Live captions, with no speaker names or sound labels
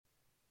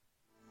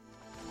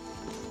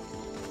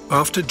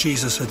After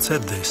Jesus had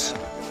said this,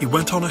 he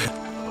went on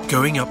ahead,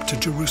 going up to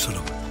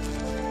Jerusalem.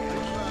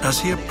 As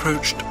he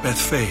approached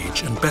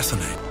Bethphage and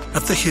Bethany,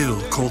 at the hill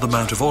called the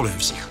Mount of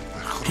Olives,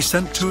 he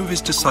sent 2 of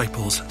his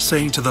disciples,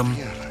 saying to them,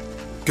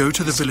 "Go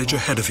to the village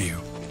ahead of you,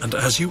 and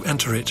as you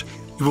enter it,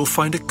 you will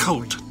find a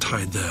colt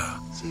tied there,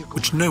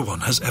 which no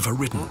one has ever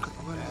ridden.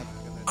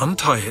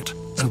 Untie it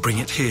and bring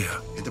it here.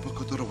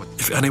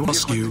 If anyone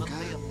asks you,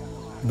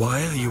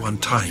 'Why are you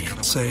untying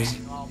it?' say,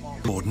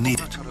 'The Lord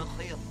needs it.'"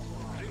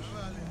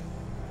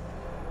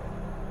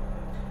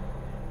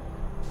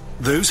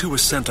 Those who were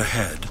sent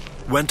ahead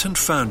went and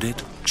found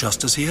it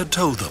just as he had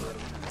told them.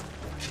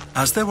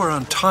 As they were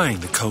untying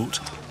the colt,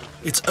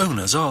 its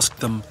owners asked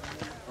them,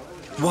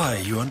 "Why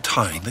are you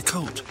untying the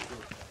colt?"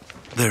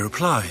 They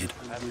replied,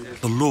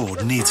 "The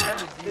Lord needs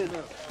it."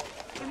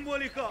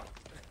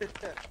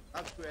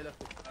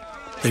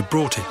 They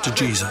brought it to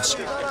Jesus,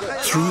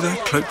 threw their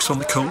cloaks on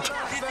the colt,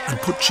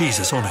 and put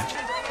Jesus on it.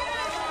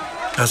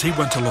 As he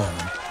went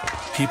along,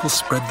 people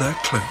spread their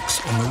cloaks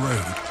on the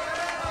road.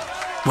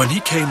 When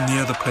he came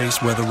near the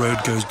place where the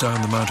road goes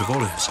down the Mount of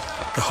Olives,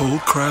 the whole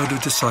crowd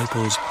of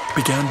disciples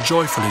began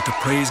joyfully to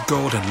praise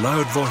God in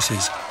loud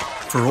voices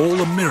for all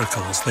the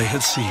miracles they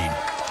had seen.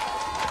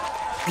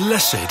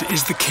 "Blessed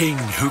is the King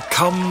who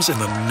comes in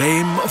the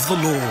name of the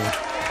Lord.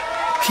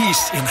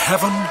 Peace in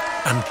heaven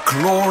and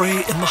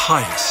glory in the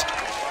highest."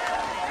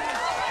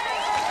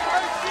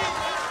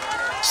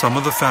 Some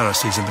of the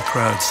Pharisees in the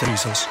crowd said to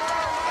Jesus,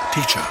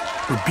 "Teacher,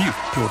 rebuke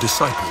your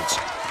disciples."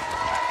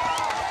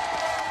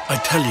 "I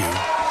tell you,"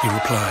 he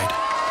replied,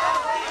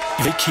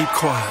 "if they keep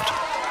quiet,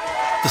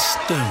 the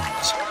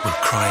stones will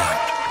cry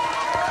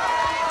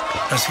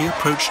out." As he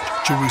approached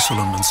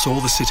Jerusalem and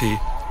saw the city,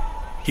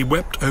 he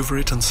wept over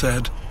it and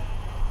said,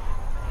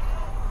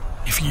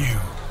 "If you,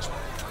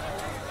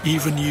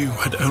 even you,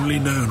 had only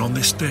known on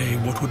this day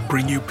what would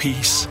bring you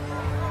peace,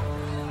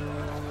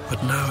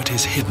 but now it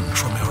is hidden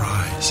from your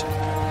eyes.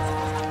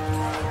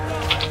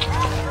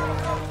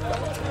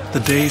 The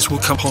days will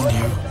come upon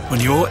you when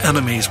your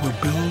enemies will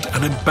build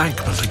an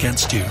embankment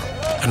against you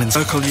and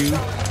encircle you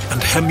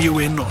and hem you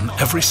in on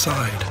every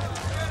side.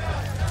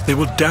 They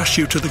will dash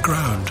you to the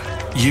ground,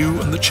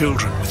 you and the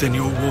children within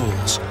your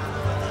walls.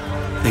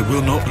 They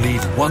will not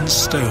leave one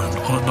stone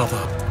on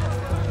another,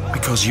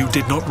 because you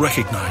did not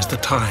recognize the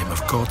time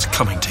of God's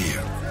coming to you."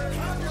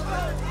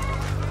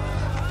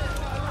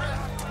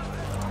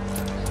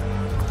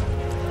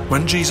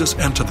 When Jesus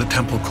entered the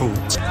temple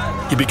courts,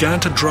 he began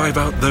to drive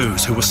out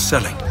those who were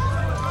selling.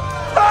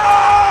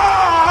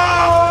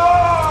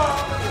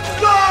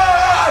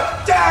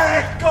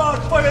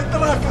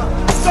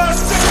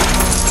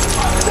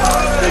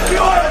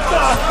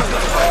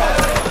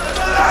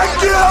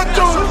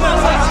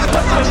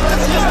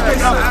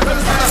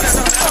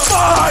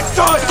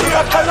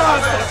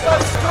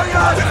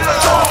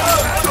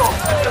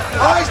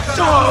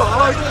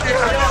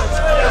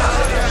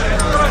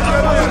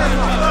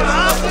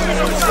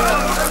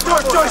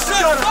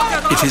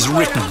 "It is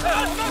written,"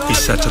 he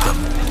said to them,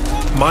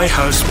 "My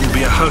house will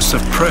be a house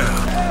of prayer,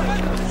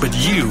 but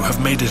you have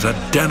made it a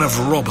den of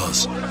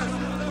robbers."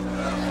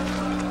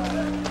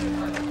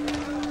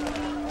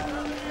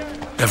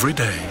 Every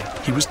day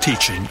he was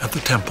teaching at the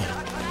temple,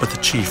 but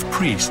the chief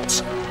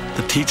priests,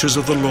 the teachers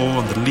of the law,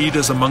 and the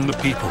leaders among the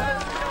people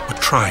were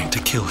trying to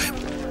kill him.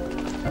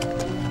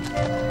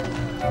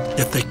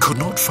 Yet they could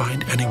not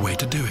find any way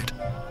to do it,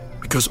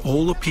 because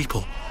all the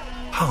people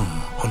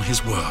hung on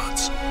his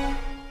words.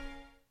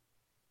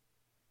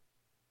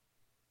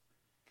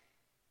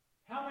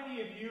 How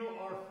many of you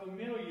are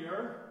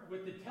familiar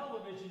with the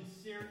television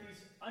series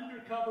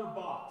Undercover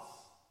Boss?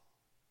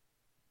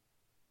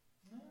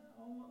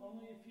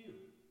 Only a few.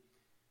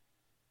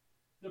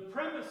 The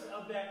premise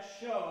of that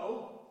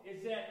show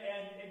is that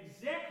an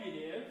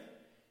executive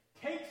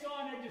takes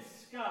on a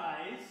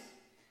disguise,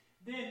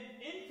 then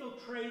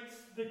infiltrates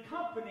the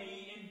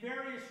company in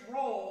various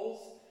roles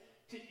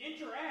to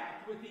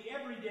interact with the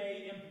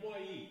everyday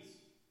employees.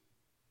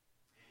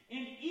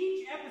 In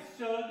each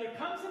episode, there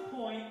comes a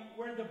point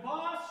where the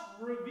boss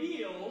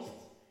reveals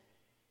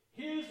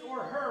his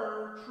or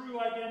her true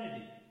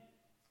identity.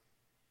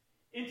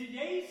 In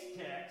today's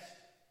text,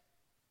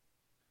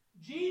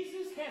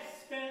 Jesus has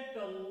spent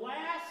the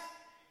last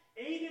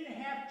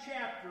 8.5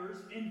 chapters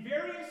in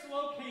various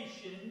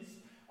locations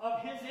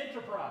of his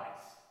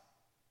enterprise.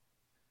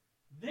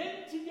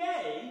 Then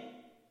today,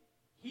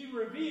 he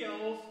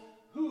reveals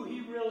who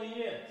he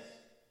really is.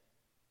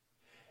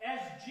 As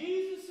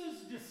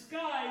Jesus'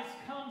 disguise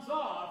comes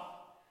off,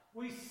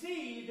 we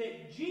see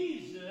that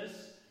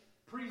Jesus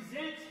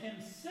presents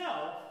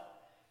himself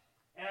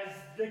as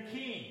the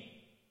King,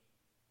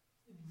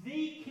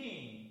 the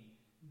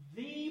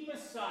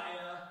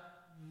Messiah,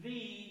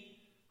 the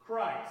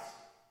Christ.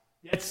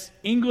 That's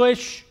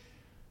English,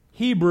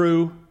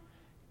 Hebrew,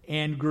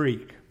 and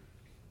Greek.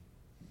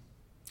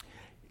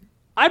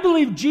 I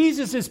believe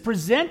Jesus is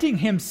presenting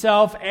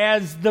himself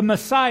as the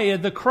Messiah,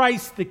 the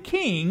Christ, the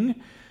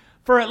King,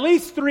 for at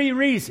least 3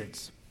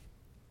 reasons.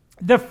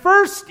 The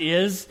first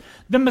is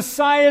the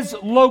Messiah's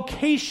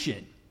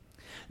location.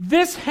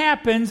 This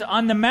happens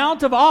on the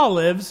Mount of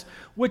Olives,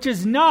 which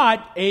is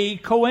not a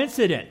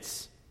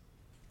coincidence.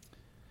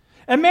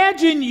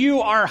 Imagine you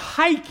are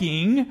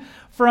hiking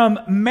from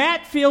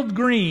Matfield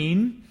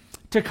Green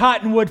to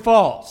Cottonwood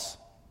Falls.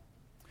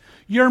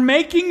 You're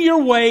making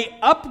your way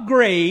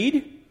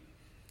upgrade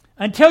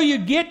until you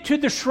get to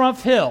the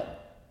Schrumpf Hill.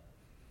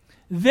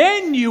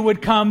 Then you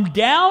would come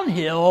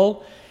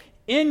downhill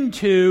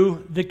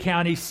into the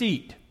county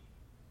seat.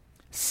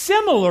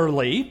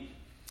 Similarly,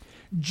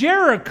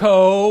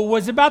 Jericho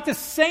was about the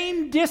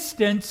same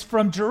distance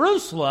from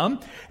Jerusalem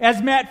as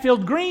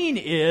Matfield Green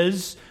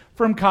is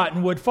from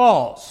Cottonwood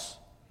Falls.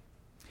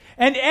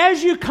 And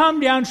as you come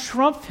down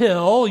Schrumpf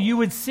Hill, you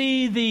would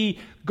see the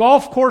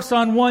golf course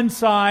on one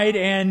side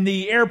and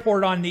the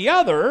airport on the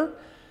other.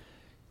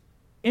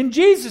 In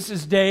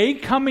Jesus' day,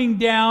 coming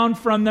down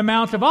from the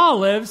Mount of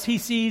Olives, he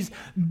sees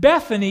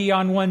Bethany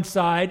on one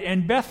side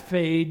and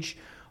Bethphage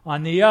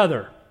on the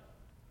other.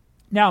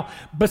 Now,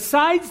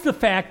 besides the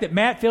fact that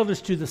Matfield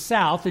is to the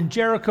south and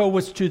Jericho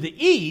was to the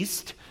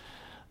east,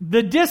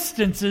 the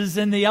distances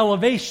and the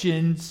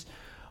elevations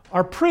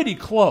are pretty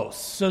close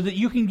so that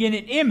you can get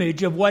an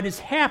image of what is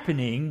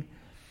happening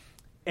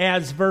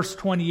as verse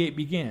 28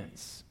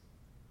 begins.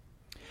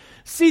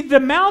 See, the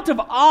Mount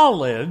of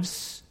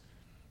Olives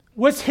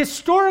was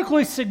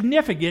historically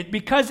significant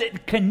because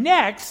it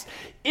connects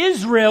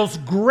Israel's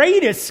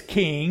greatest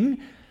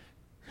king,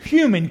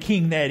 human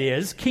king that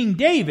is, King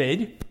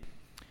David,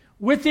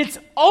 with its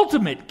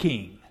ultimate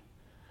king,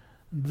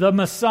 the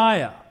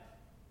Messiah.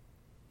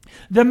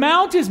 The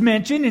mount is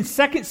mentioned in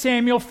 2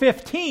 Samuel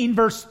 15,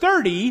 verse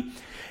 30,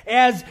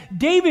 as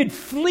David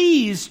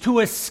flees to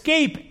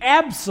escape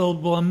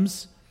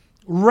Absalom's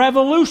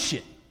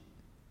revolution.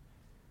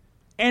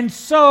 And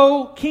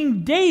so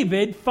King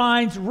David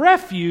finds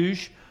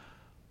refuge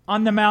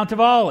on the Mount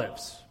of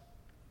Olives.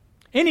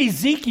 In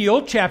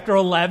Ezekiel chapter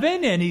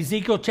 11 and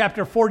Ezekiel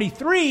chapter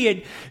 43,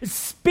 it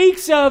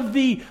speaks of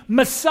the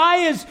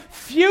Messiah's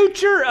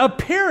future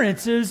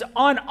appearances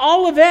on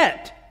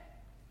Olivet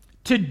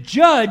to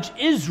judge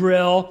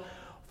Israel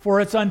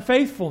for its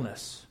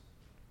unfaithfulness.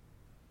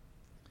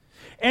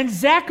 And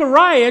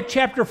Zechariah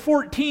chapter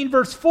 14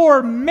 verse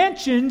 4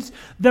 mentions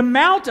the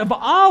Mount of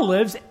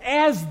Olives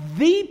as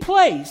the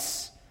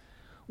place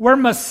where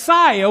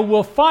Messiah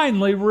will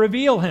finally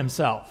reveal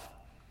himself.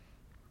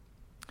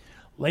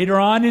 Later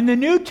on in the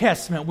New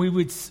Testament, we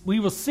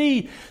will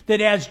see that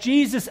as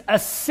Jesus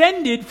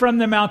ascended from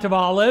the Mount of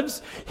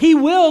Olives, he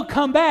will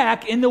come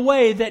back in the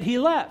way that he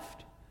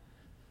left.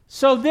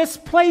 So this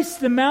place,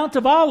 the Mount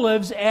of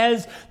Olives,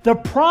 as the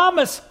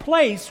promised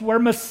place where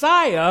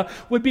Messiah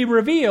would be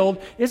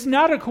revealed, is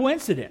not a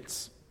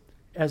coincidence,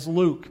 as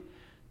Luke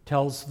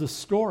tells the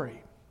story.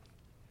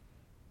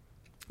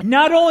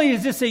 Not only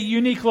is this a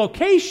unique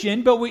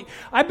location, but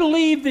I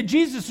believe that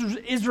Jesus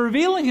is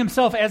revealing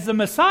himself as the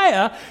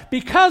Messiah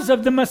because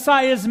of the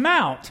Messiah's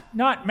mount.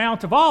 Not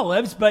Mount of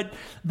Olives, but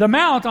the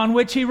mount on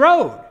which he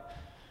rode.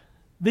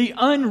 The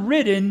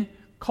unridden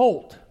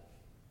colt.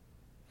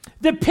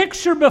 The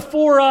picture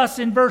before us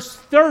in verse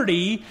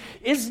 30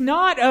 is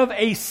not of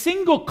a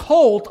single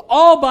colt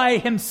all by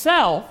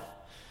himself.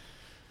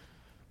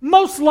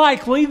 Most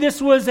likely,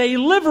 this was a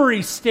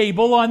livery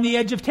stable on the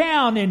edge of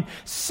town, and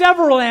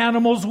several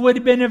animals would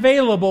have been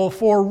available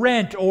for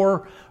rent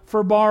or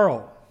for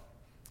borrow.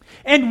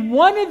 And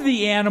one of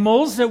the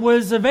animals that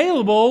was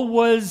available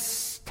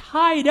was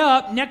tied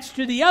up next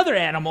to the other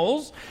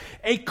animals,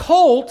 a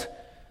colt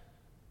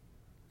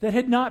that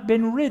had not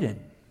been ridden,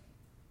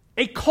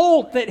 a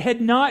colt that had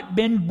not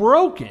been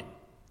broken.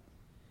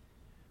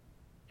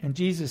 And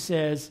Jesus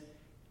says,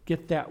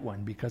 "Get that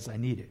one because I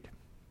need it."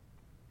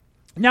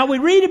 Now we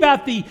read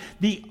about the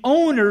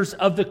owners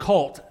of the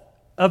colt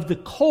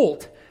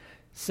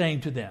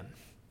saying to them.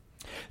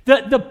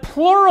 The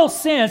plural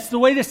sense, the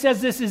way that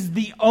says this is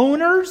the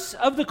owners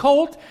of the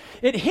colt,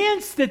 it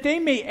hints that they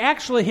may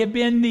actually have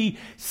been the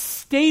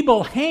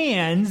stable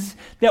hands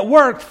that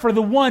worked for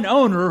the one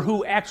owner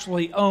who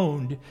actually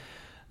owned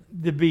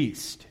the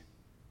beast.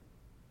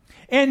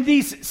 And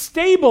these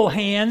stable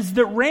hands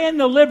that ran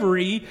the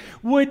livery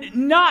would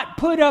not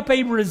put up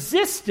a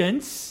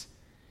resistance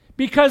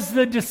because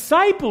the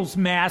disciples'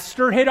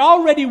 master had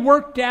already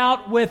worked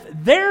out with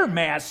their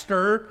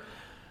master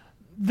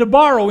the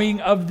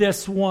borrowing of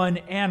this one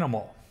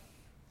animal.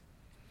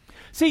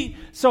 See,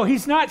 so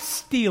he's not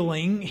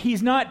stealing,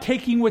 he's not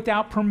taking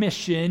without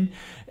permission.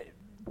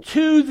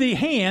 To the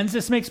hands,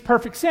 this makes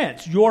perfect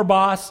sense. Your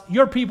boss,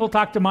 your people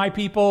talk to my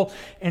people,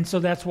 and so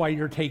that's why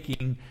you're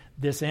taking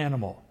this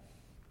animal.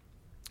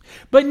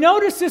 But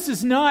notice this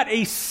is not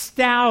a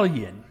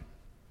stallion.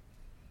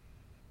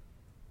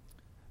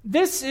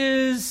 This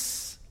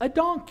is a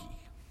donkey.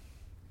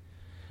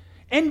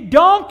 And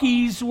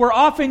donkeys were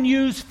often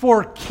used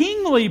for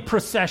kingly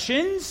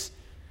processions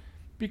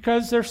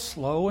because they're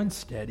slow and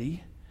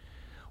steady,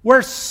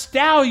 where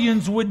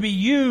stallions would be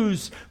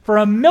used for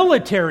a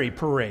military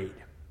parade.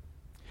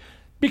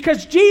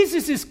 Because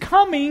Jesus is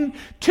coming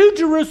to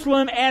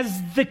Jerusalem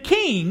as the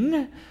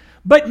king,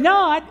 but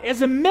not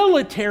as a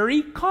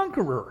military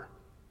conqueror.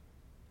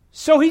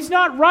 So he's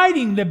not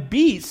riding the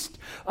beast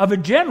of a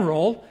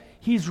general,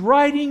 he's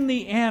riding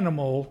the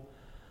animal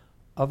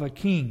of a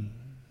king.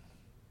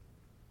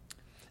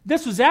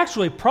 This was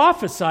actually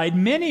prophesied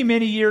many,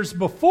 many years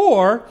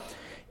before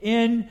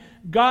in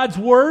God's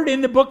word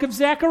in the book of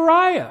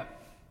Zechariah,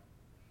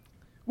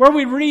 where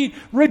we read,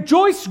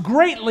 "Rejoice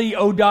greatly,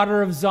 O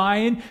daughter of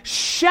Zion.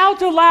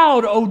 Shout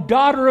aloud, O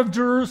daughter of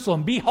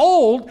Jerusalem.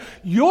 Behold,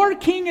 your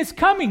king is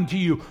coming to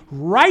you.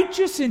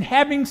 Righteous and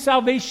having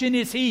salvation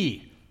is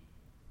he.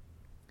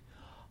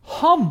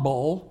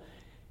 Humble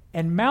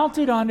and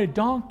mounted on a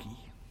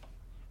donkey,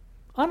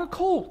 on a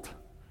colt,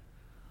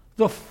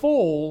 the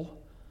foal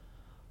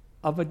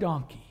of a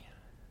donkey."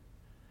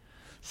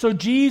 So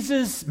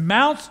Jesus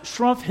mounts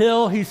Schrumpf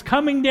Hill. He's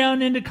coming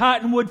down into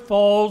Cottonwood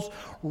Falls,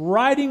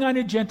 riding on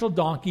a gentle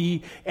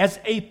donkey as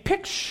a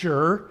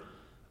picture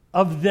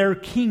of their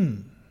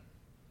king.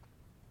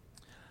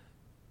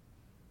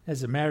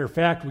 As a matter of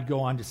fact, we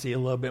go on to see a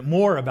little bit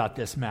more about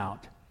this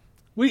mount.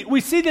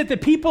 We see that the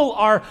people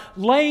are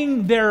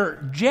laying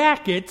their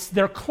jackets,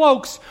 their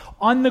cloaks,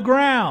 on the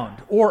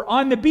ground or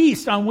on the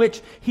beast on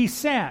which he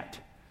sat.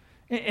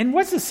 And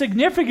what's the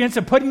significance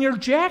of putting your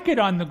jacket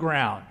on the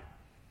ground?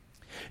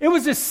 It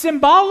was a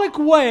symbolic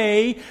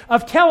way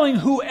of telling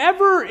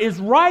whoever is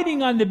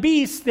riding on the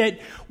beast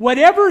that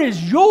whatever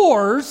is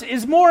yours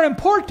is more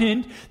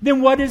important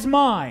than what is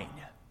mine.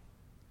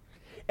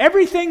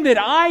 Everything that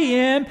I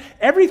am,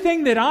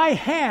 everything that I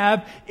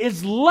have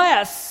is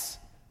less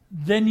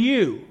than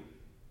you.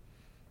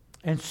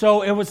 And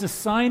so it was a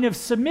sign of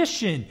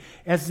submission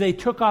as they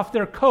took off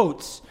their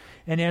coats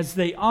and as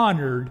they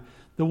honored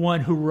the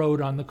one who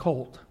rode on the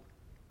colt.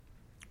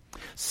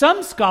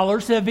 Some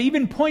scholars have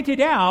even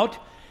pointed out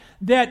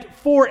that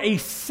for a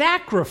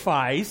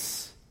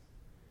sacrifice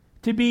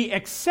to be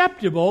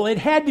acceptable, it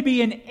had to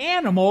be an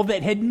animal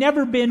that had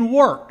never been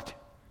worked.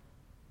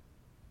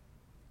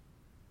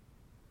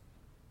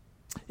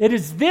 It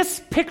is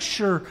this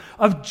picture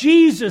of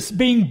Jesus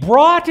being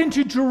brought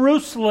into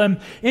Jerusalem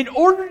in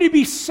order to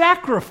be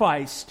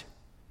sacrificed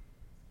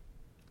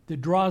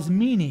that draws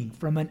meaning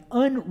from an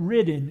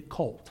unridden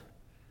colt.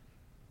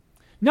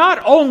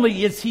 Not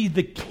only is he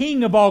the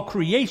king of all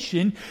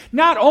creation,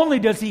 not only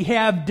does he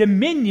have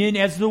dominion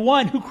as the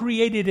one who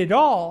created it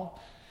all,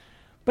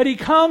 but he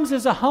comes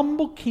as a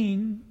humble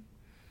king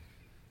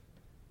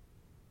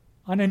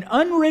on an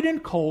unridden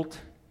colt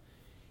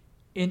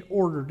in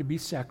order to be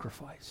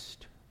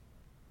sacrificed.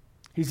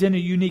 He's in a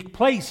unique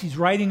place. He's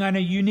riding on a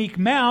unique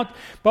mount,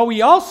 but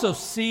we also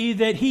see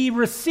that he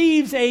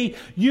receives a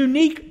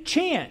unique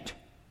chant.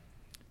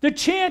 The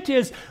chant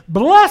is,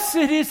 "Blessed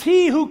is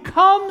he who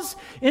comes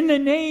in the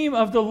name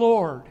of the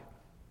Lord."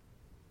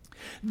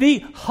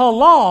 The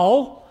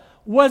Hallel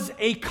was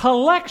a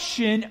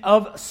collection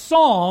of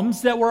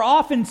psalms that were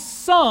often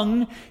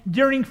sung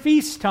during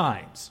feast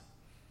times.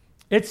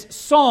 It's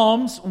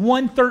Psalms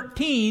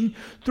 113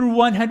 through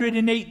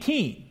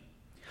 118.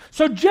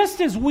 So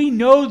just as we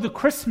know the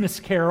Christmas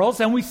carols,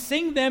 and we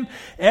sing them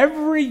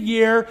every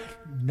year,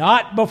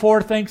 not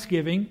before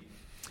Thanksgiving,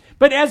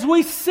 but as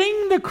we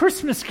sing the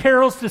Christmas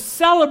carols to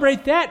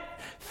celebrate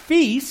that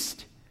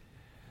feast,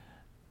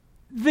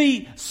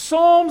 the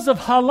Psalms of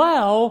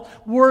Hallel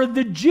were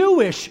the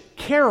Jewish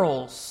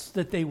carols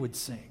that they would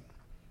sing.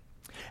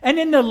 And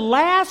in the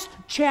last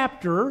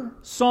chapter,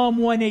 Psalm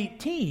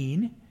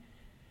 118,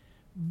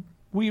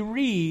 we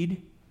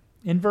read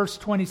in verse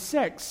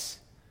 26,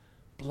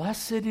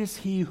 "Blessed is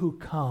he who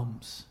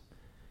comes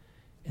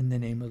in the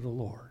name of the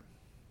Lord."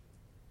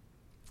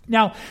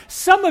 Now,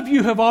 some of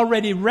you have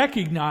already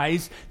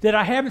recognized that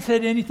I haven't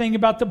said anything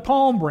about the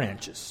palm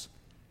branches.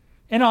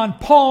 And on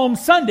Palm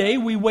Sunday,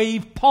 we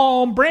wave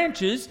palm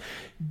branches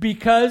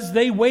because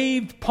they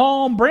waved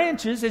palm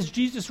branches as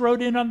Jesus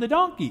rode in on the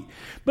donkey.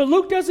 But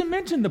Luke doesn't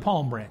mention the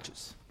palm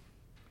branches.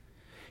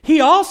 He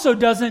also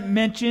doesn't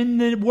mention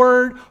the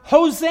word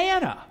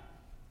Hosanna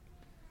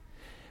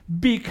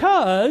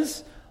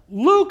because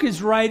Luke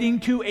is writing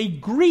to a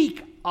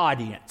Greek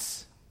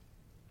audience.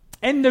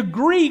 And the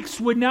Greeks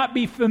would not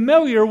be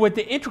familiar with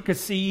the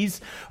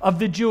intricacies of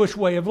the Jewish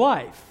way of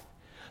life.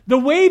 The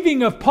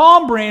waving of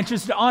palm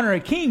branches to honor a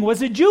king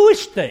was a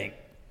Jewish thing.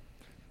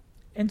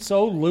 And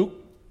so Luke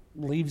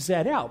leaves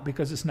that out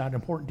because it's not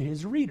important to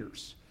his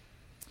readers.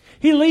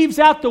 He leaves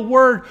out the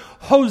word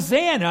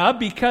Hosanna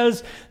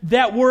because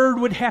that word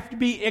would have to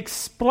be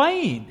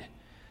explained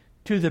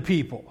to the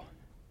people.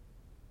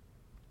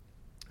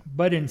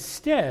 But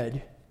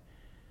instead,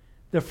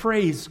 the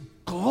phrase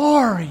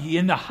 "glory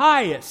in the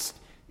highest"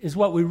 is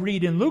what we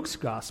read in Luke's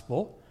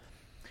gospel.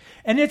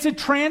 And it's a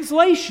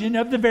translation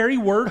of the very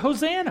word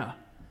Hosanna.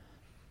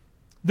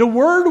 The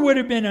word would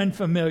have been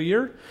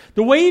unfamiliar.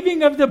 The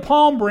waving of the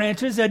palm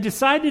branches, a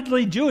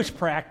decidedly Jewish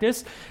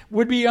practice,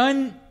 would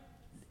need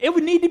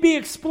to be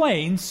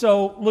explained,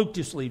 so Luke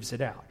just leaves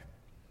it out.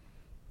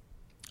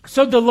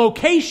 So the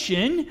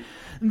location,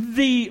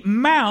 the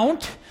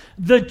mount,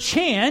 the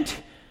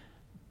chant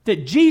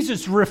that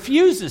Jesus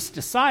refuses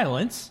to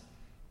silence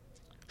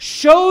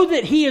show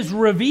that he is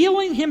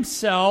revealing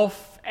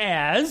himself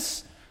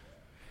as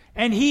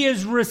And he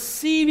is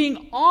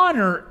receiving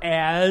honor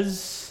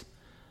as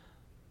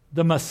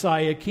the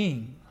Messiah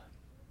King,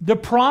 the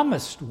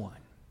promised one.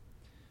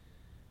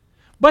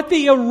 But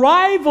the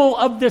arrival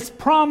of this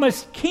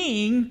promised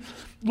king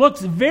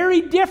looks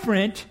very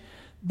different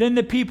than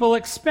the people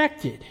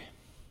expected.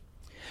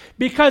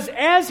 Because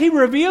as he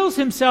reveals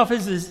himself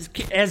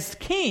as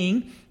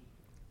king,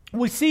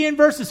 we see in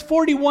verses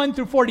 41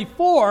 through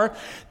 44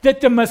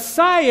 that the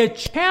Messiah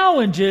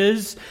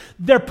challenges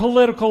their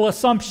political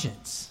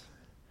assumptions.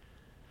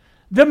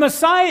 The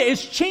Messiah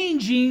is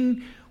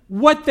changing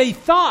what they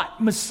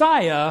thought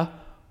Messiah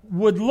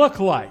would look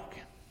like.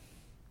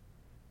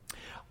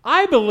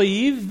 I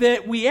believe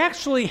that we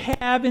actually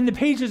have in the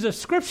pages of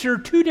Scripture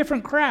two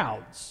different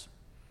crowds.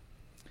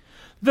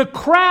 The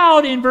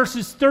crowd in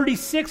verses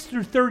 36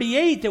 through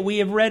 38 that we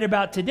have read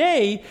about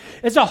today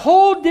is a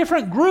whole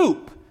different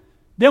group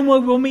than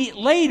what we'll meet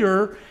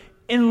later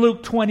in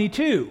Luke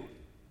 22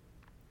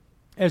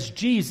 as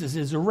Jesus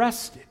is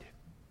arrested.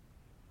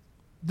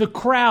 The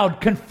crowd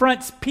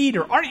confronts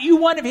Peter. Aren't you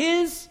one of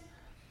his?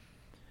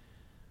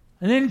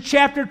 And then in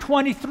chapter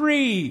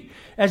 23,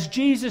 as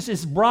Jesus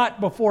is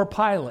brought before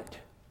Pilate.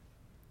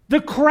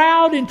 The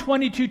crowd in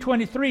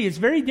 22-23 is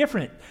very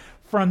different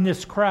from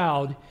this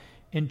crowd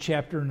in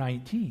chapter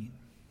 19.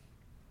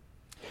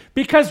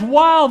 Because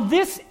while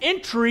this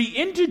entry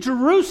into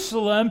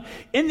Jerusalem,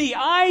 in the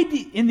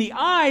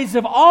eyes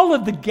of all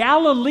of the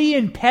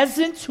Galilean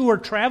peasants who are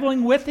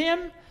traveling with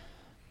him,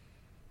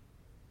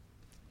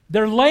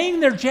 they're laying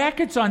their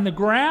jackets on the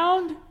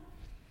ground.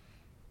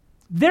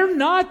 They're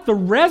not the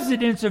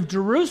residents of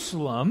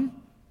Jerusalem.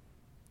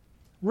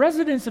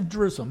 Residents of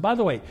Jerusalem. By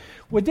the way,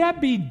 would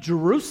that be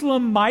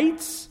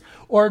Jerusalemites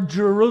or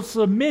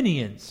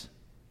Jerusalemians?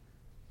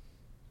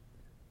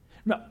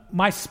 No,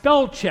 my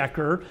spell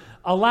checker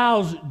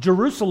allows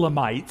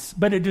Jerusalemites,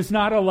 but it does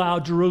not allow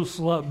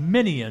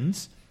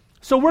Jerusalemians.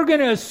 So we're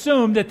going to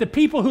assume that the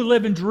people who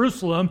live in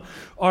Jerusalem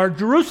are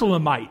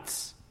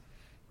Jerusalemites.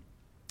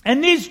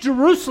 And these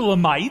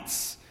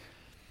Jerusalemites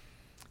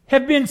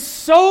have been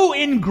so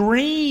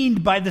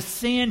ingrained by the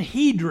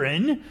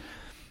Sanhedrin,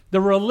 the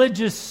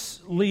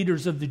religious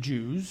leaders of the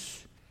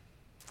Jews,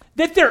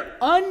 that they're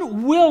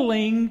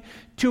unwilling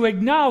to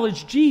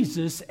acknowledge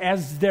Jesus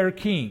as their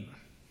king.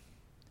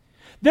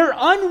 They're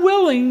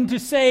unwilling to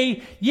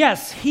say,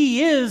 yes,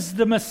 he is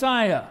the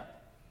Messiah.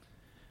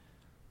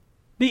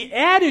 The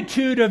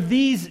attitude of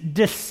these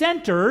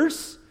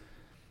dissenters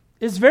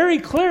is very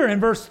clear in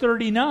verse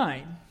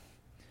 39.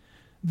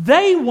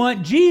 They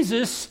want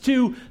Jesus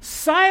to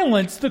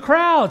silence the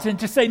crowds and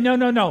to say,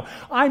 no,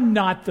 I'm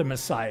not the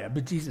Messiah.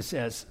 But Jesus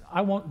says,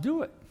 I won't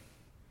do it.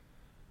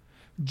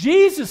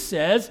 Jesus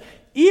says,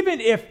 even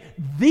if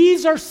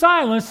these are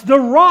silenced, the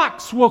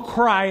rocks will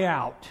cry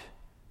out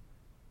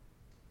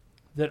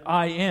that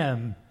I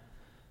am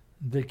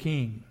the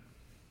King.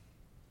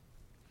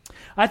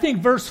 I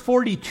think verse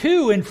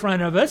 42 in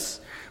front of us,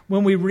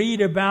 when we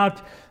read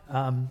about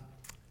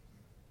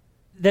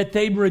that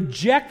they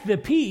reject the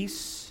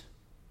peace,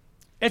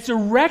 it's a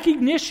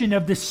recognition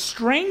of the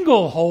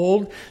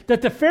stranglehold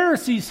that the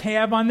Pharisees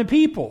have on the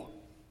people.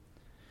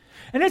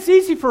 And it's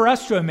easy for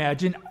us to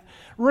imagine,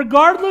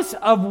 regardless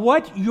of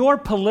what your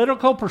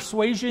political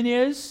persuasion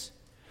is,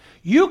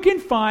 you can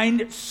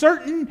find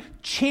certain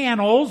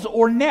channels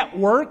or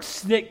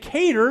networks that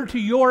cater to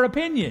your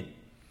opinion.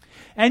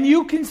 And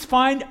you can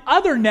find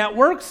other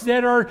networks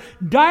that are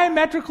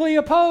diametrically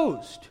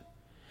opposed.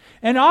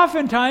 And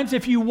oftentimes,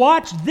 if you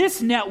watch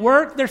this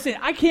network, they're saying,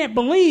 I can't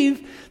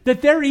believe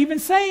that they're even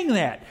saying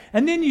that.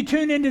 And then you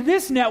tune into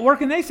this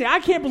network and they say, I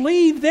can't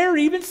believe they're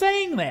even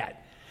saying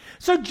that.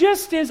 So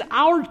just as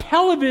our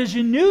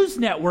television news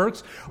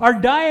networks are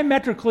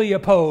diametrically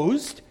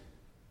opposed,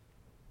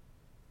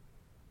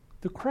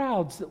 the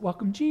crowds that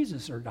welcome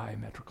Jesus are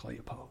diametrically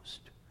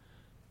opposed.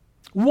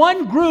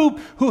 One group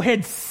who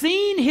had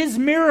seen his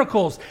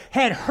miracles,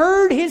 had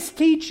heard his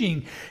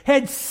teaching,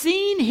 had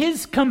seen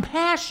his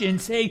compassion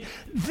say,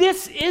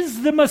 this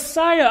is the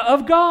Messiah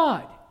of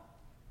God.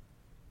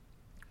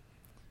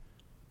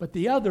 But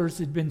the others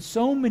had been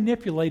so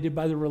manipulated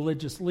by the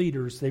religious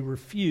leaders, they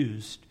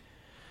refused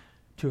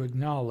to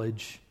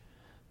acknowledge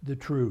the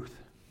truth.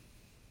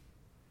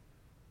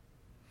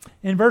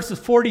 In verses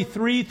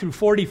 43 through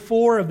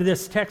 44 of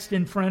this text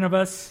in front of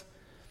us,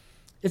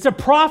 it's a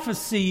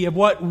prophecy of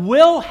what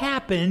will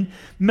happen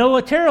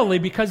militarily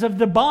because of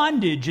the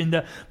bondage and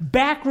the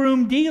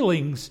backroom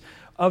dealings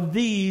of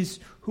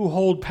these who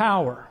hold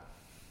power.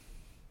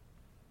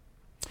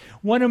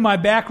 One of my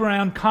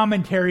background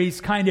commentaries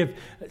kind of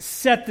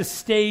set the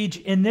stage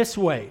in this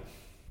way.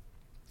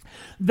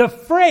 The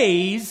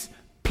phrase,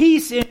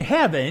 peace in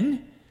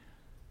heaven,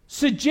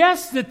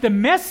 suggests that the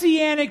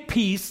messianic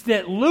peace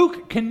that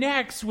Luke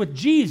connects with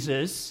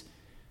Jesus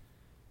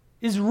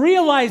is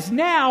realized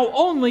now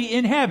only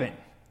in heaven.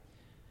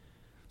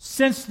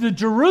 Since the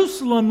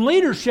Jerusalem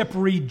leadership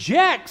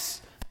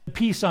rejects the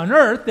peace on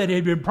earth that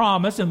had been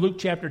promised in Luke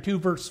chapter 2,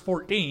 verse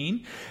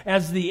 14,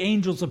 as the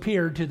angels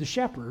appeared to the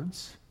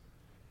shepherds,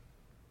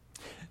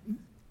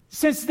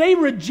 Since they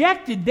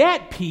rejected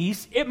that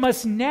peace, it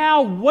must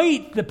now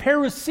wait the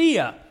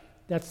parousia.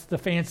 That's the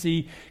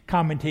fancy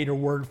commentator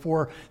word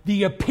for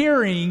the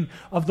appearing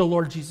of the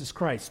Lord Jesus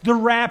Christ. The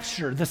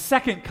rapture, the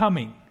second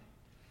coming.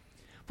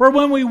 For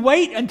when we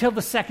wait until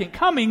the second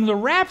coming, the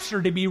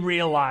rapture to be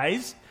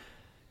realized,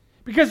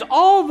 because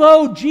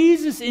although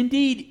Jesus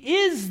indeed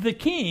is the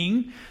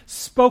King,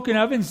 spoken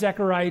of in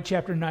Zechariah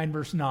chapter 9,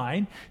 verse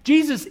 9,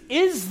 Jesus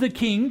is the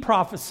King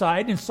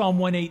prophesied in Psalm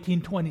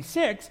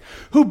 118:26,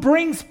 who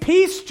brings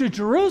peace to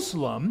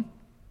Jerusalem,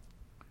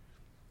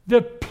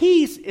 the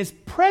peace is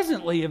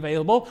presently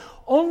available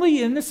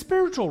only in the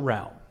spiritual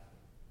realm.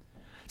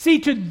 See,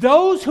 to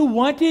those who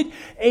wanted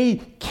a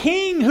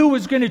king who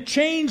was going to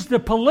change the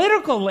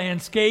political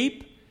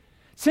landscape,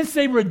 since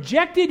they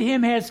rejected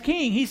him as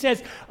king, he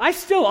says, I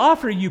still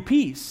offer you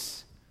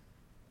peace,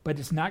 but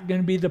it's not going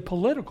to be the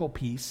political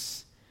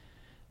peace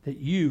that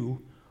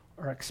you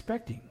are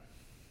expecting.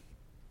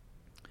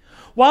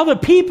 While the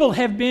people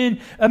have been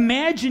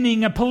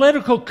imagining a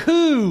political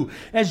coup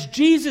as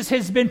Jesus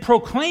has been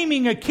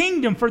proclaiming a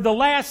kingdom for the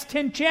last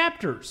 10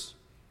 chapters,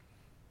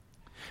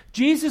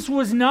 Jesus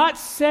was not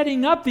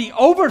setting up the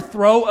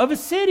overthrow of a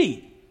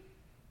city.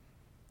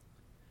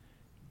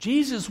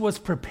 Jesus was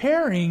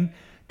preparing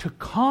to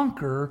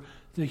conquer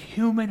the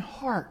human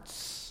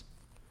hearts.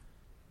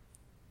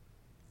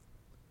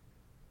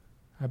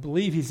 I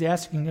believe he's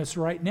asking us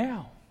right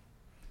now,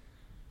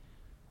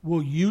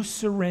 will you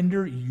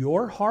surrender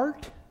your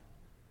heart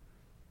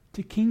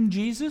to King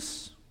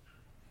Jesus?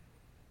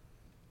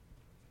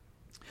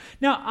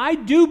 Now, I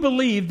do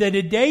believe that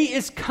a day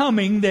is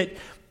coming that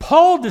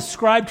Paul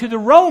described to the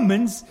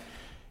Romans,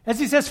 as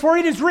he says, for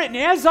it is written,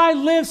 as I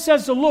live,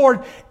 says the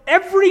Lord,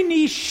 every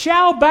knee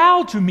shall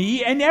bow to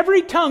me, and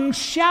every tongue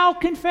shall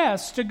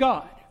confess to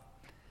God.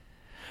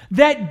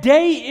 That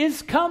day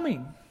is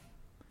coming.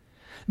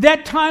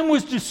 That time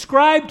was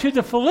described to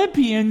the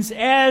Philippians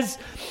as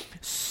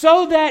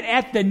so that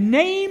at the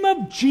name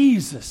of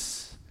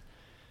Jesus,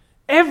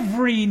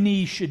 every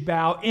knee should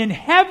bow in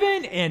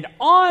heaven and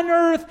on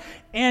earth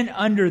and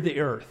under the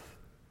earth.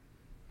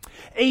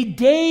 A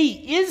day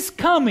is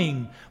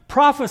coming,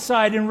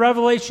 prophesied in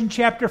Revelation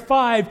chapter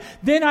 5.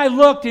 Then I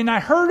looked and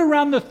I heard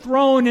around the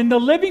throne and the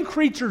living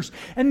creatures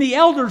and the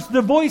elders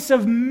the voice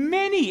of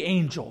many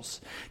angels,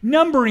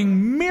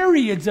 numbering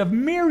myriads of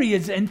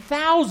myriads and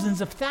thousands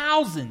of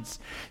thousands,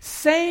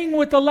 saying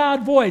with a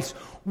loud voice,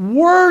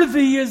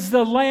 worthy is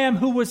the Lamb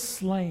who was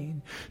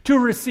slain to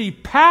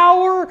receive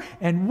power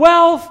and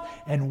wealth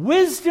and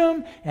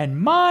wisdom and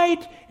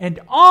might and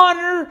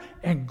honor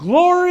and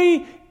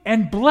glory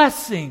and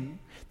blessing.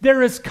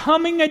 There is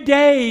coming a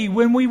day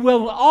when we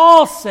will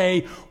all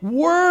say,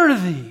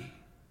 worthy.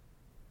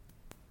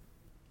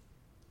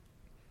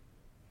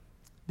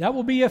 That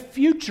will be a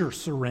future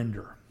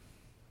surrender.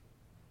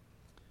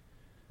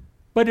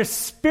 But a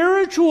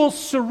spiritual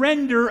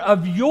surrender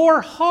of your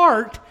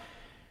heart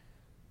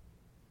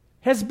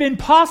has been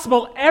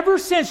possible ever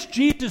since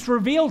Jesus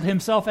revealed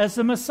himself as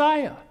the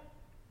Messiah.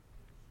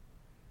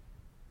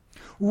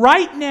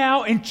 Right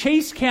now in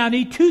Chase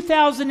County,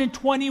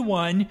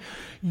 2021,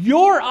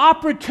 your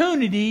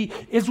opportunity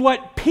is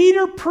what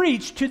Peter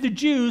preached to the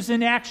Jews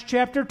in Acts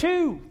chapter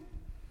 2.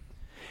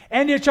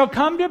 And it shall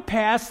come to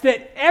pass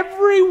that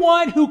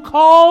everyone who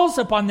calls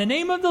upon the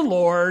name of the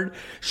Lord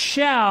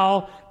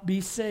shall be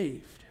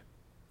saved.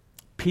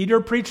 Peter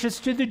preaches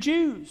to the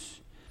Jews.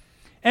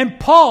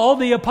 And Paul,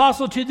 the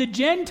apostle to the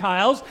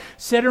Gentiles,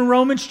 said in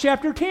Romans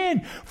chapter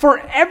 10, for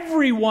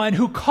everyone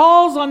who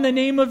calls on the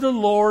name of the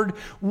Lord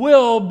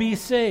will be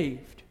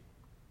saved.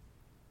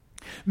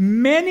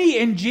 Many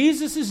in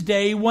Jesus'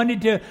 day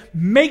wanted to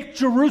make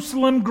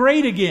Jerusalem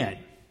great again.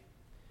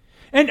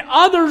 And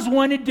others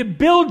wanted to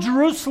build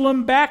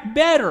Jerusalem back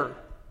better.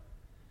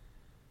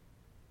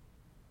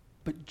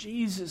 But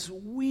Jesus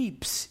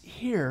weeps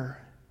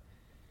here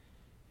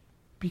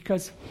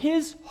because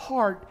his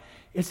heart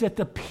is that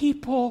the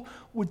people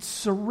would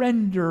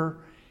surrender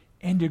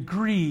and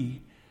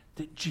agree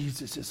that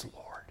Jesus is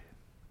Lord.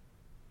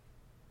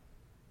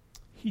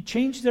 He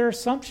changed their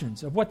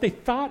assumptions of what they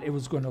thought it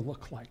was going to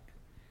look like.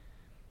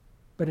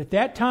 But at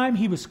that time,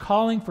 he was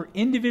calling for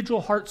individual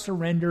heart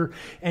surrender,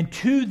 and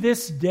to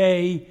this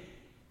day,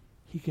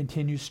 he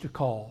continues to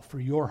call for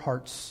your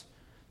heart's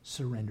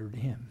surrender to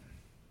him.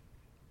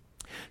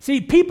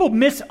 See, people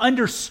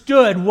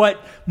misunderstood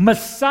what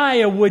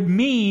Messiah would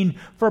mean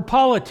for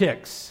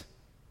politics.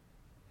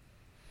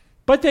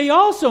 But they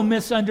also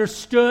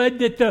misunderstood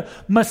that the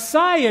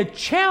Messiah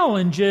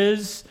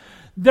challenges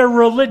their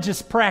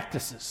religious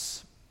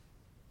practices.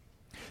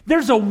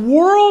 There's a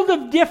world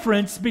of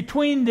difference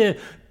between the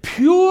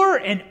pure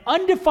and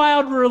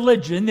undefiled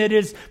religion that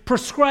is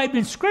prescribed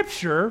in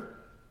Scripture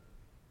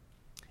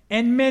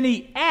and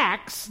many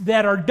acts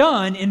that are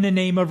done in the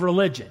name of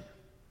religion.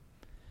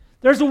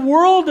 There's a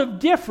world of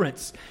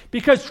difference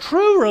because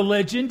true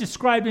religion,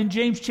 described in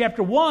James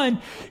chapter 1,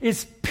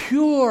 is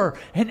pure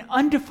and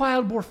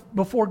undefiled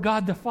before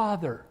God the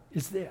Father,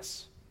 is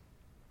this: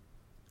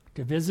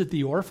 to visit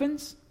the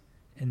orphans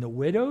and the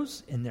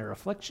widows in their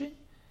affliction,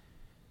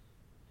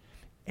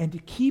 and to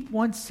keep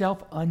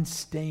oneself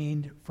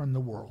unstained from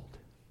the world.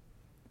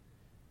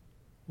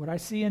 What I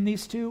see in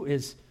these two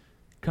is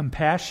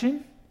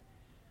compassion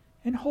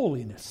and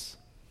holiness.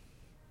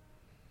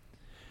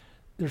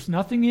 There's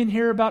nothing in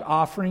here about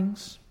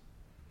offerings,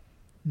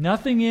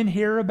 nothing in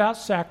here about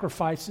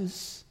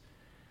sacrifices,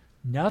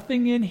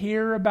 nothing in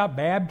here about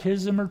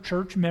baptism or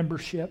church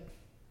membership.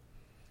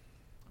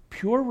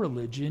 Pure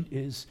religion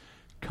is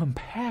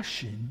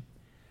compassion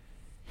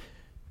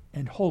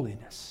and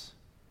holiness.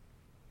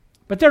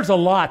 But there's a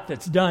lot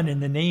that's done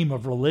in the name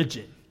of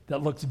religion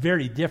that looks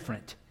very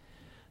different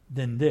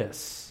than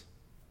this.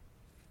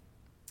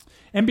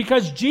 And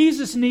because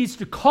Jesus needs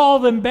to call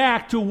them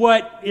back to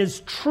what is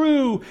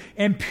true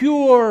and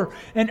pure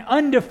and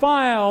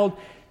undefiled,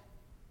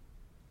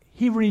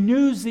 he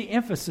renews the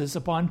emphasis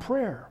upon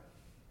prayer.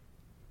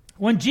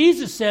 When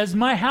Jesus says,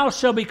 "My house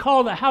shall be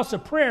called a house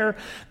of prayer,"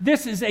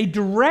 this is a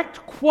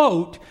direct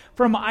quote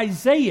from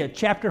Isaiah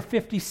chapter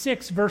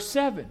 56, verse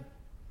 7.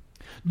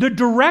 The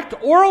direct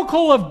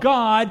oracle of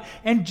God,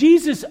 and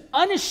Jesus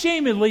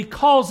unashamedly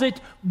calls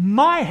it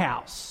my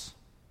house.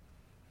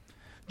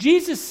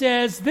 Jesus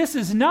says this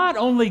is not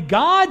only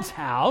God's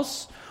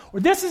house, or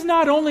this is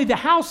not only the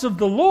house of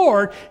the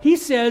Lord. He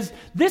says,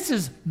 this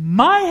is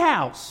my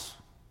house,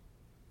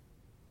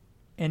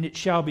 and it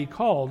shall be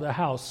called a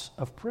house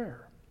of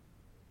prayer.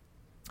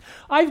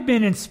 I've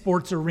been in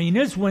sports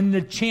arenas when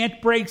the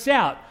chant breaks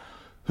out,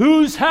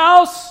 "Whose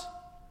house?"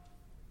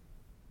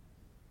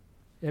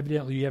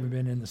 Evidently, you haven't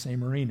been in the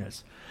same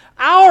arenas.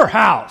 "Our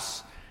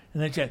house."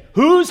 And they chant,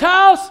 "Whose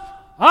house?"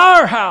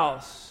 "Our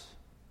house."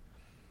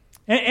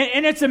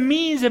 And it's a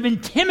means of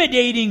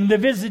intimidating the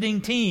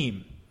visiting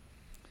team.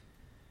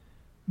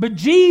 But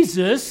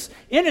Jesus,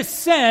 in a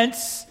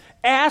sense,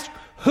 asked,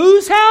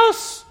 "Whose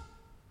house?"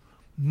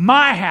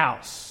 "My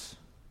house."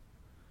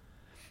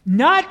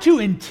 Not to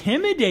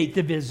intimidate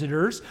the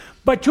visitors,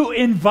 but to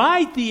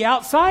invite the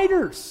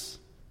outsiders.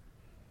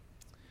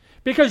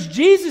 Because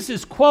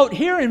Jesus' quote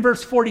here in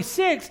verse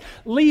 46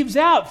 leaves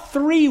out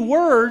 3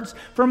 words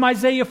from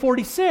Isaiah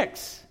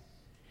 46.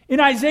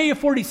 In Isaiah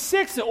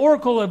 46, the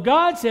oracle of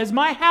God says,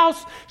 "My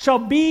house shall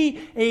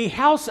be a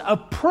house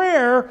of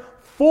prayer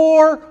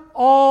for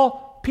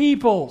all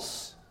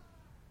peoples."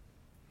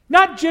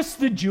 Not just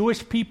the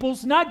Jewish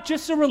peoples, not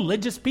just the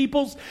religious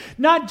peoples,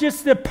 not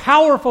just the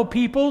powerful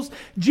peoples.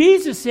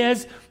 Jesus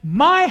says,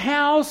 "My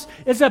house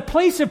is a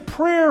place of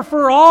prayer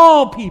for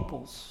all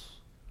peoples."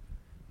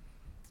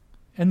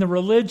 And the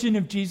religion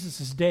of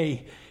Jesus'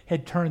 day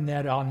had turned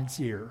that on its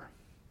ear.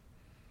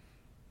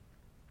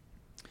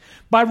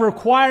 By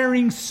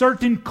requiring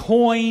certain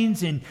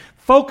coins and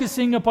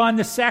focusing upon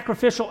the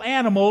sacrificial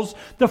animals,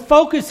 the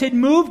focus had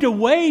moved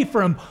away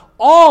from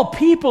all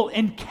people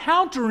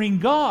encountering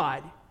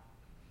God.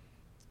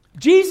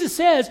 Jesus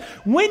says,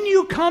 when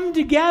you come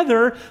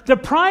together, the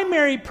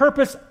primary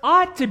purpose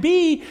ought to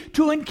be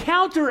to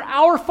encounter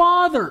our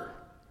Father.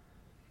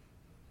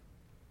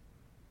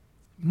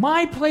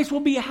 My place will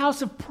be a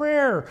house of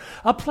prayer,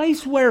 a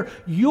place where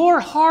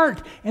your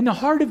heart and the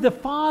heart of the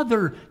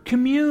Father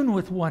commune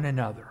with one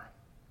another.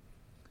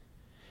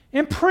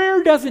 And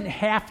prayer doesn't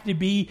have to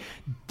be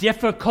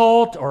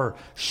difficult or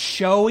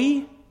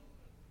showy.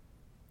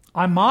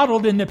 I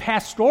modeled in the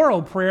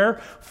pastoral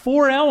prayer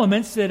 4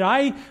 elements that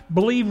I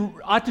believe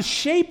ought to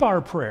shape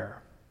our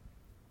prayer.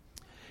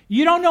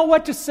 You don't know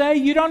what to say,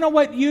 you don't know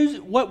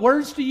what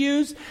words to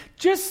use,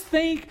 just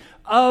think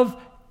of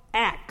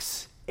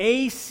acts,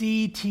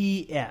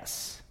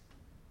 A-C-T-S.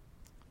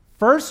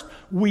 First,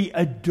 we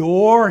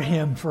adore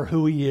Him for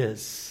who He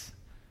is.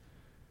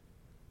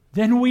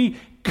 Then we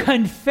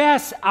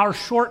confess our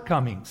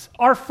shortcomings,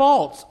 our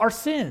faults, our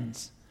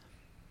sins.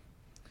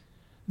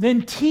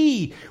 Then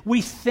T,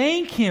 we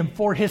thank Him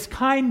for His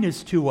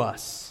kindness to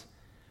us.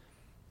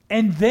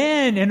 And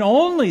then, and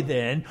only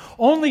then,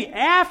 only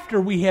after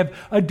we have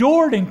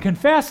adored and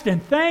confessed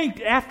and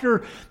thanked,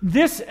 after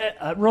this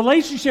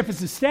relationship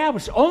is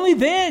established, only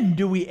then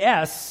do we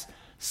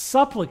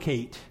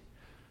supplicate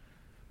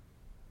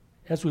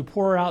as we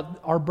pour out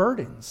our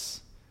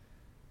burdens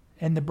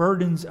and the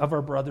burdens of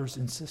our brothers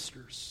and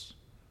sisters.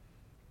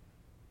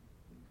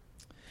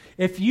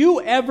 If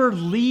you ever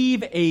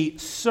leave a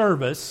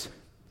service,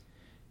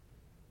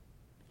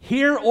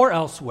 here or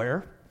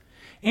elsewhere,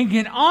 and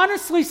can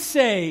honestly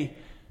say,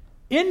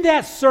 in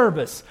that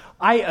service,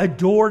 I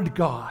adored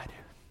God.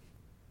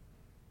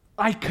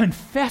 I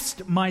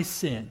confessed my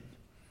sin.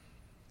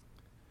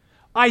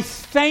 I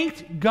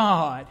thanked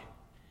God.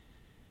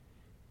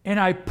 And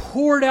I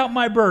poured out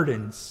my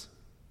burdens.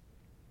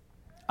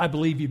 I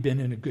believe you've been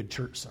in a good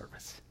church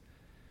service.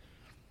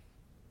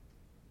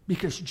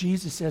 Because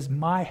Jesus says,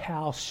 my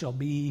house shall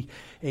be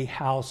a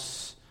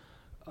house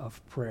of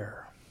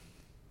prayer.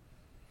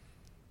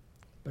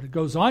 But it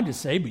goes on to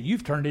say, but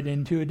you've turned it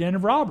into a den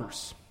of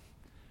robbers.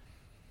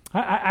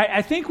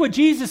 I think what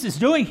Jesus is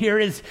doing here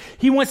is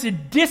He wants to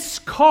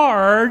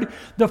discard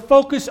the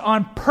focus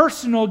on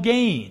personal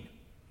gain.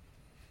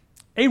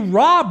 A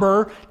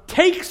robber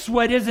takes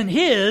what isn't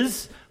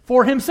his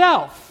for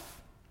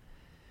himself.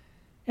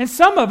 And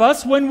some of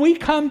us, when we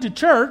come to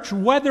church,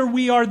 whether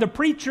we are the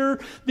preacher,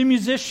 the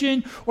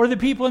musician, or the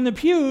people in the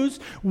pews,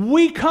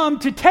 we come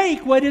to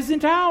take what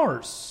isn't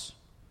ours.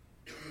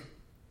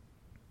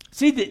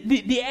 See,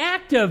 the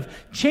act of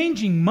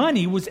changing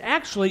money was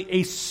actually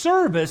a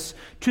service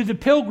to the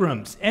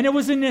pilgrims, and it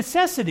was a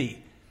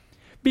necessity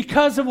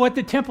because of what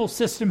the temple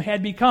system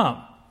had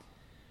become.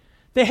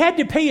 They had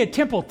to pay a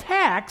temple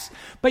tax,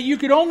 but you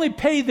could only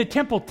pay the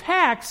temple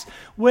tax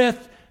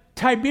with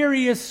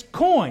Tiberius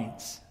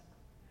coins.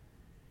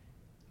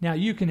 Now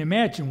you can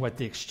imagine what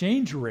the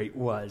exchange rate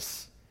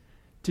was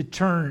to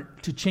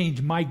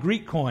change my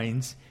Greek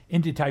coins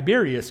into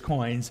Tiberius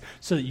coins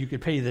so that you could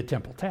pay the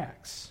temple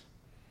tax.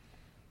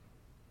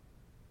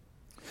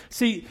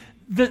 See,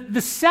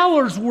 the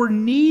sellers were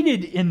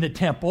needed in the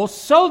temple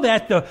so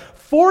that the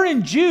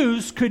foreign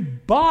Jews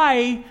could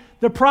buy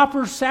the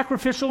proper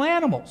sacrificial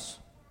animals.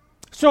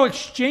 So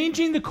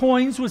exchanging the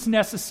coins was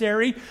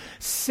necessary.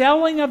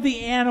 Selling of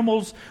the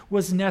animals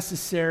was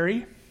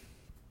necessary.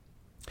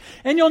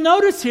 And you'll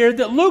notice here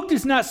that Luke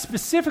does not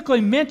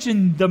specifically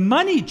mention the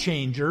money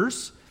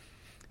changers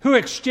who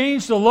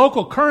exchanged the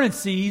local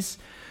currencies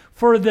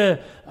for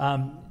the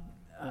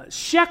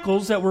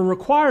shekels that were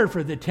required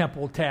for the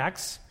temple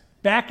tax.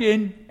 Back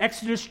in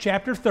Exodus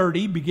chapter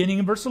 30, beginning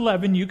in verse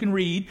 11, you can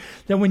read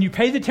that when you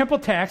pay the temple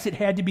tax, it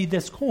had to be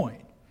this coin.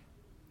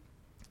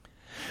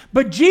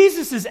 But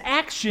Jesus'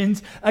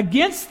 actions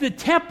against the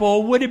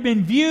temple would have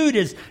been viewed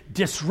as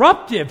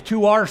disruptive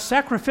to our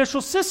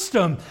sacrificial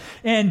system,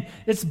 and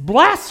it's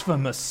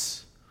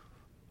blasphemous,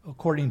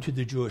 according to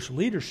the Jewish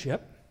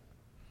leadership.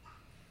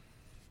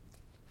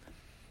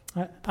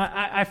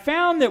 I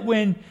found that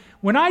when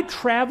I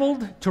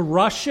traveled to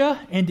Russia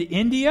and to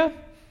India,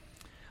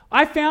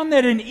 I found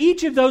that in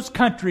each of those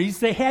countries,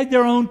 they had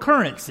their own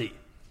currency.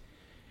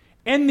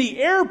 And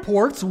the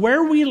airports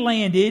where we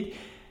landed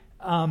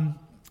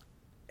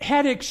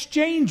had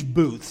exchange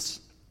booths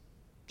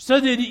so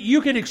that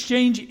you could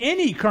exchange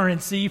any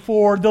currency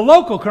for the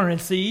local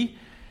currency,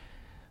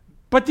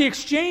 but the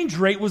exchange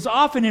rate was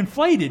often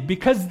inflated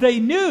because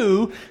they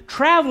knew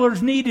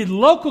travelers needed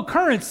local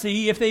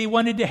currency if they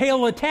wanted to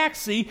hail a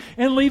taxi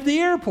and leave the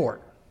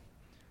airport.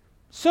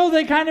 So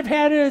they kind of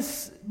had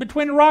us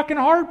between a rock and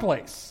a hard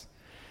place.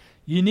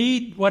 You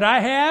need what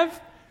I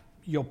have,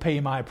 you'll pay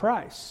my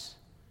price.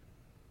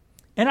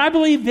 And I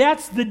believe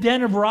that's the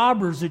den of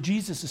robbers that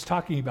Jesus is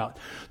talking about.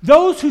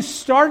 Those who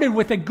started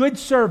with a good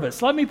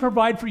service. Let me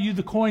provide for you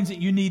the coins that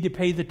you need to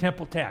pay the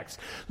temple tax.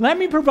 Let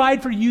me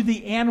provide for you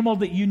the animal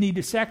that you need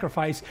to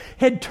sacrifice.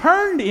 Had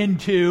turned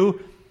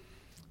into,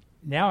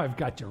 now I've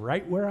got you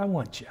right where I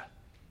want you.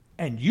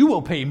 And you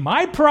will pay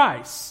my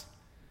price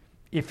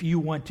if you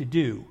want to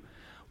do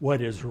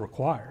what is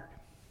required.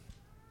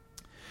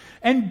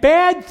 And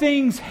bad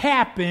things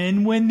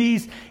happen when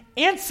these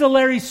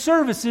ancillary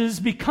services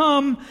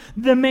become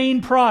the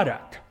main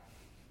product.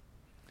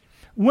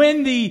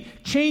 When the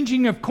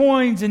changing of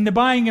coins and the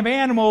buying of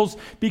animals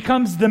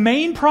becomes the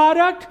main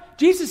product,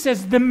 Jesus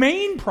says the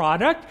main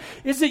product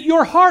is that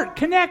your heart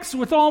connects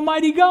with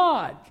Almighty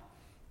God,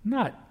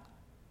 not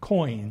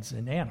coins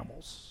and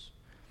animals.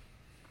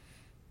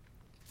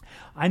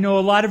 I know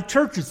a lot of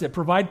churches that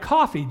provide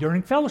coffee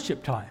during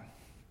fellowship time.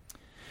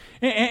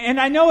 And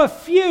I know a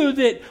few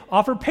that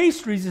offer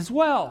pastries as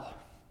well.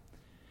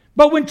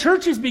 But when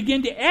churches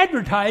begin to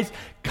advertise,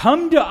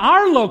 come to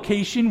our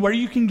location where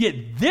you can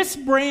get this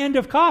brand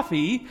of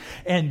coffee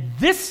and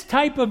this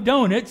type of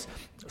donuts,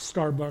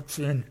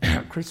 Starbucks and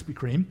Krispy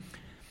Kreme,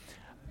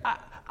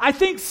 I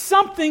think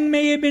something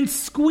may have been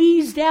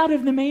squeezed out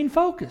of the main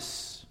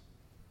focus.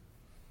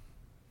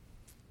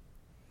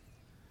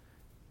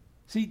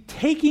 See,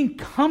 taking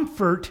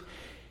comfort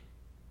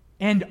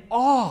and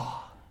awe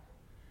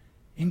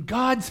in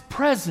God's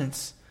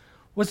presence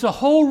was the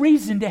whole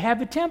reason to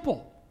have a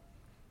temple.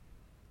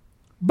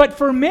 But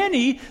for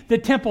many, the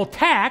temple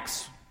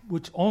tax,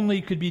 which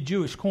only could be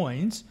Jewish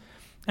coins,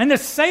 and the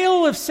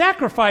sale of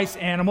sacrifice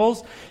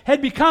animals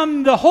had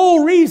become the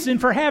whole reason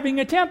for having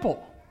a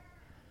temple.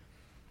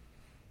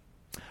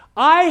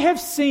 I have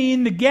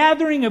seen the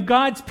gathering of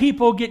God's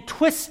people get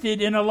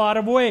twisted in a lot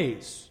of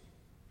ways.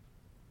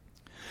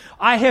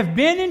 I have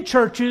been in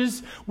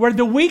churches where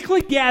the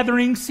weekly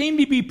gatherings seem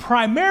to be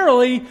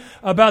primarily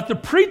about the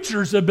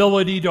preacher's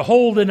ability to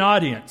hold an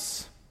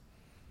audience.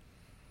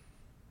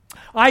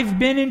 I've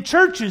been in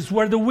churches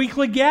where the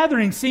weekly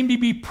gatherings seem to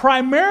be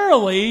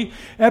primarily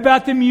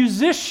about the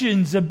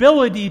musician's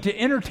ability to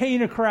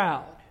entertain a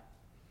crowd.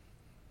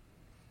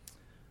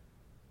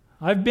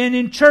 I've been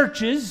in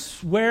churches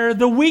where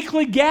the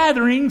weekly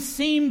gatherings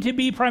seem to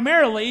be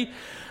primarily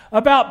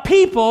about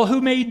people who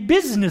made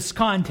business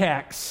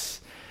contacts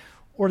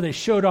or they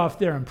showed off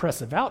their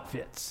impressive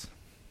outfits.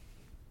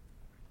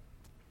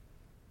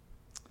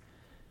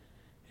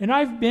 And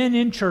I've been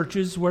in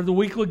churches where the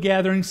weekly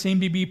gatherings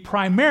seem to be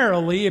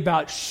primarily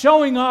about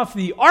showing off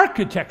the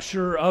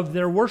architecture of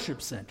their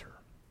worship center.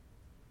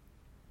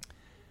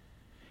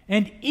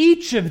 And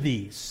each of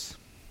these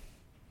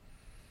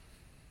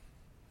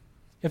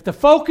If the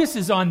focus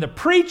is on the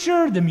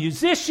preacher, the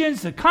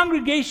musicians, the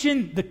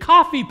congregation, the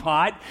coffee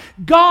pot,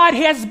 God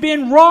has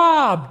been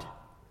robbed.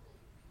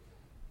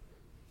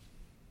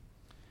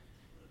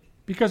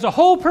 Because the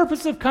whole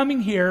purpose of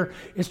coming here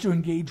is to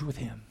engage with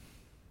Him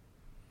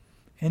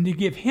and to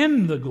give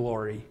Him the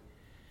glory,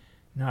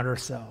 not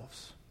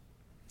ourselves.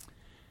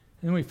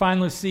 And then we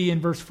finally see in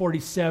verse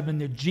 47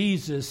 that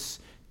Jesus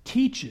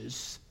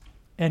teaches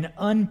an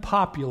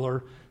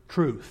unpopular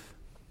truth.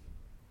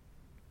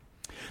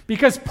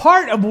 Because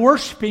part of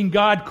worshiping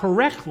God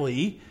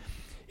correctly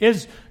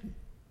is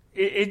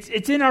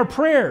it's in our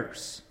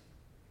prayers.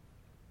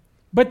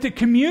 But the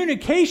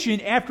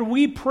communication after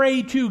we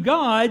pray to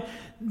God,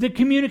 the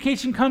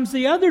communication comes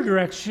the other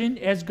direction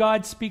as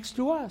God speaks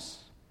to us.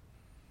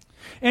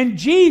 And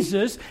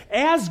Jesus,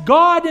 as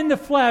God in the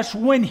flesh,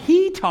 when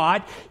He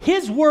taught,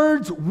 His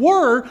words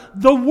were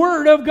the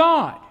Word of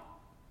God.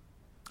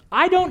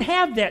 I don't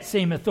have that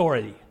same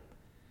authority.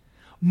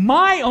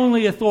 My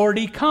only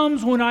authority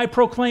comes when I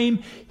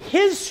proclaim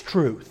His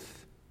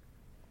truth.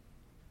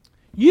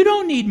 You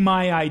don't need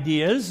my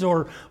ideas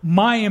or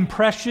my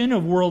impression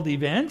of world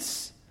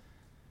events.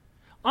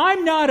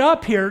 I'm not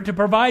up here to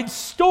provide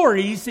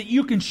stories that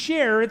you can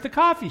share at the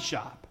coffee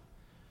shop.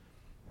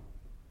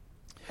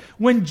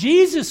 When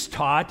Jesus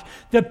taught,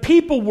 the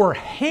people were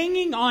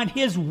hanging on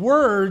His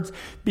words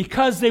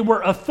because they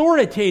were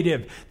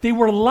authoritative, they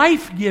were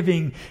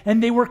life-giving,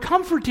 and they were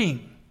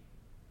comforting.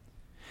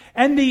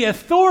 And the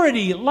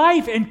authority,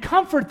 life, and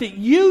comfort that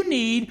you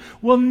need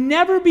will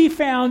never be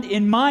found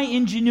in my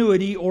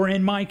ingenuity or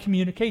in my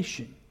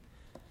communication.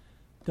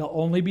 They'll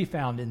only be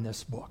found in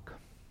this book.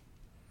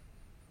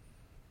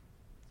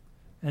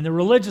 And the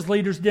religious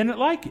leaders didn't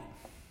like it.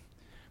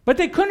 But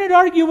they couldn't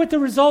argue with the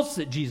results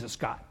that Jesus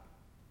got.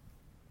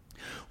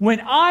 When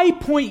I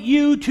point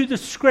you to the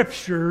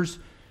Scriptures,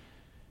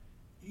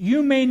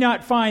 you may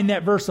not find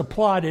that verse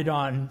applauded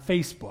on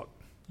Facebook.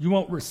 You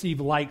won't receive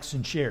likes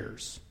and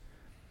shares.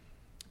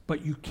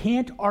 But you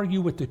can't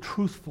argue with the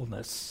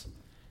truthfulness.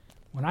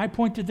 When I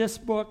point to this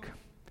book,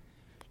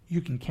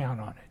 you can count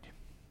on it.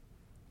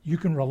 You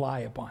can rely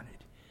upon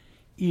it,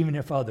 even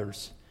if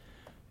others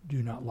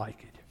do not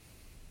like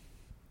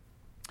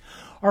it.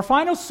 Our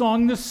final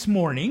song this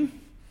morning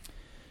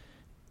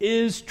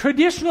is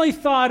traditionally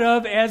thought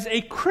of as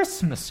a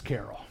Christmas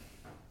carol.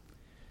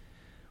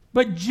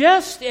 But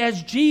just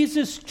as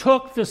Jesus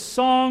took the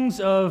songs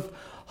of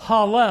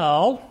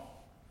Hallel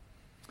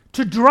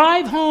to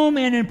drive home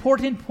an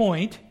important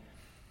point,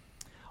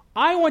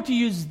 I want to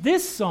use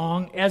this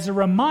song as a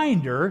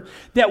reminder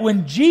that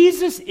when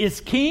Jesus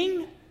is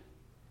king,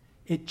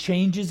 it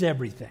changes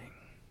everything.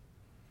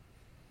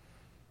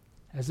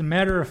 As a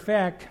matter of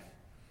fact,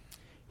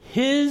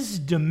 His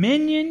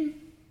dominion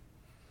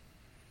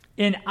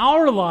in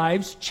our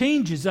lives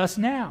changes us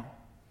now.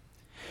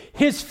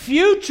 His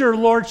future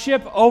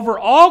lordship over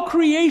all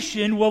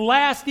creation will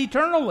last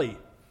eternally.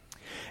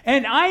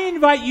 And I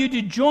invite you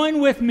to join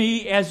with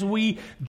me as we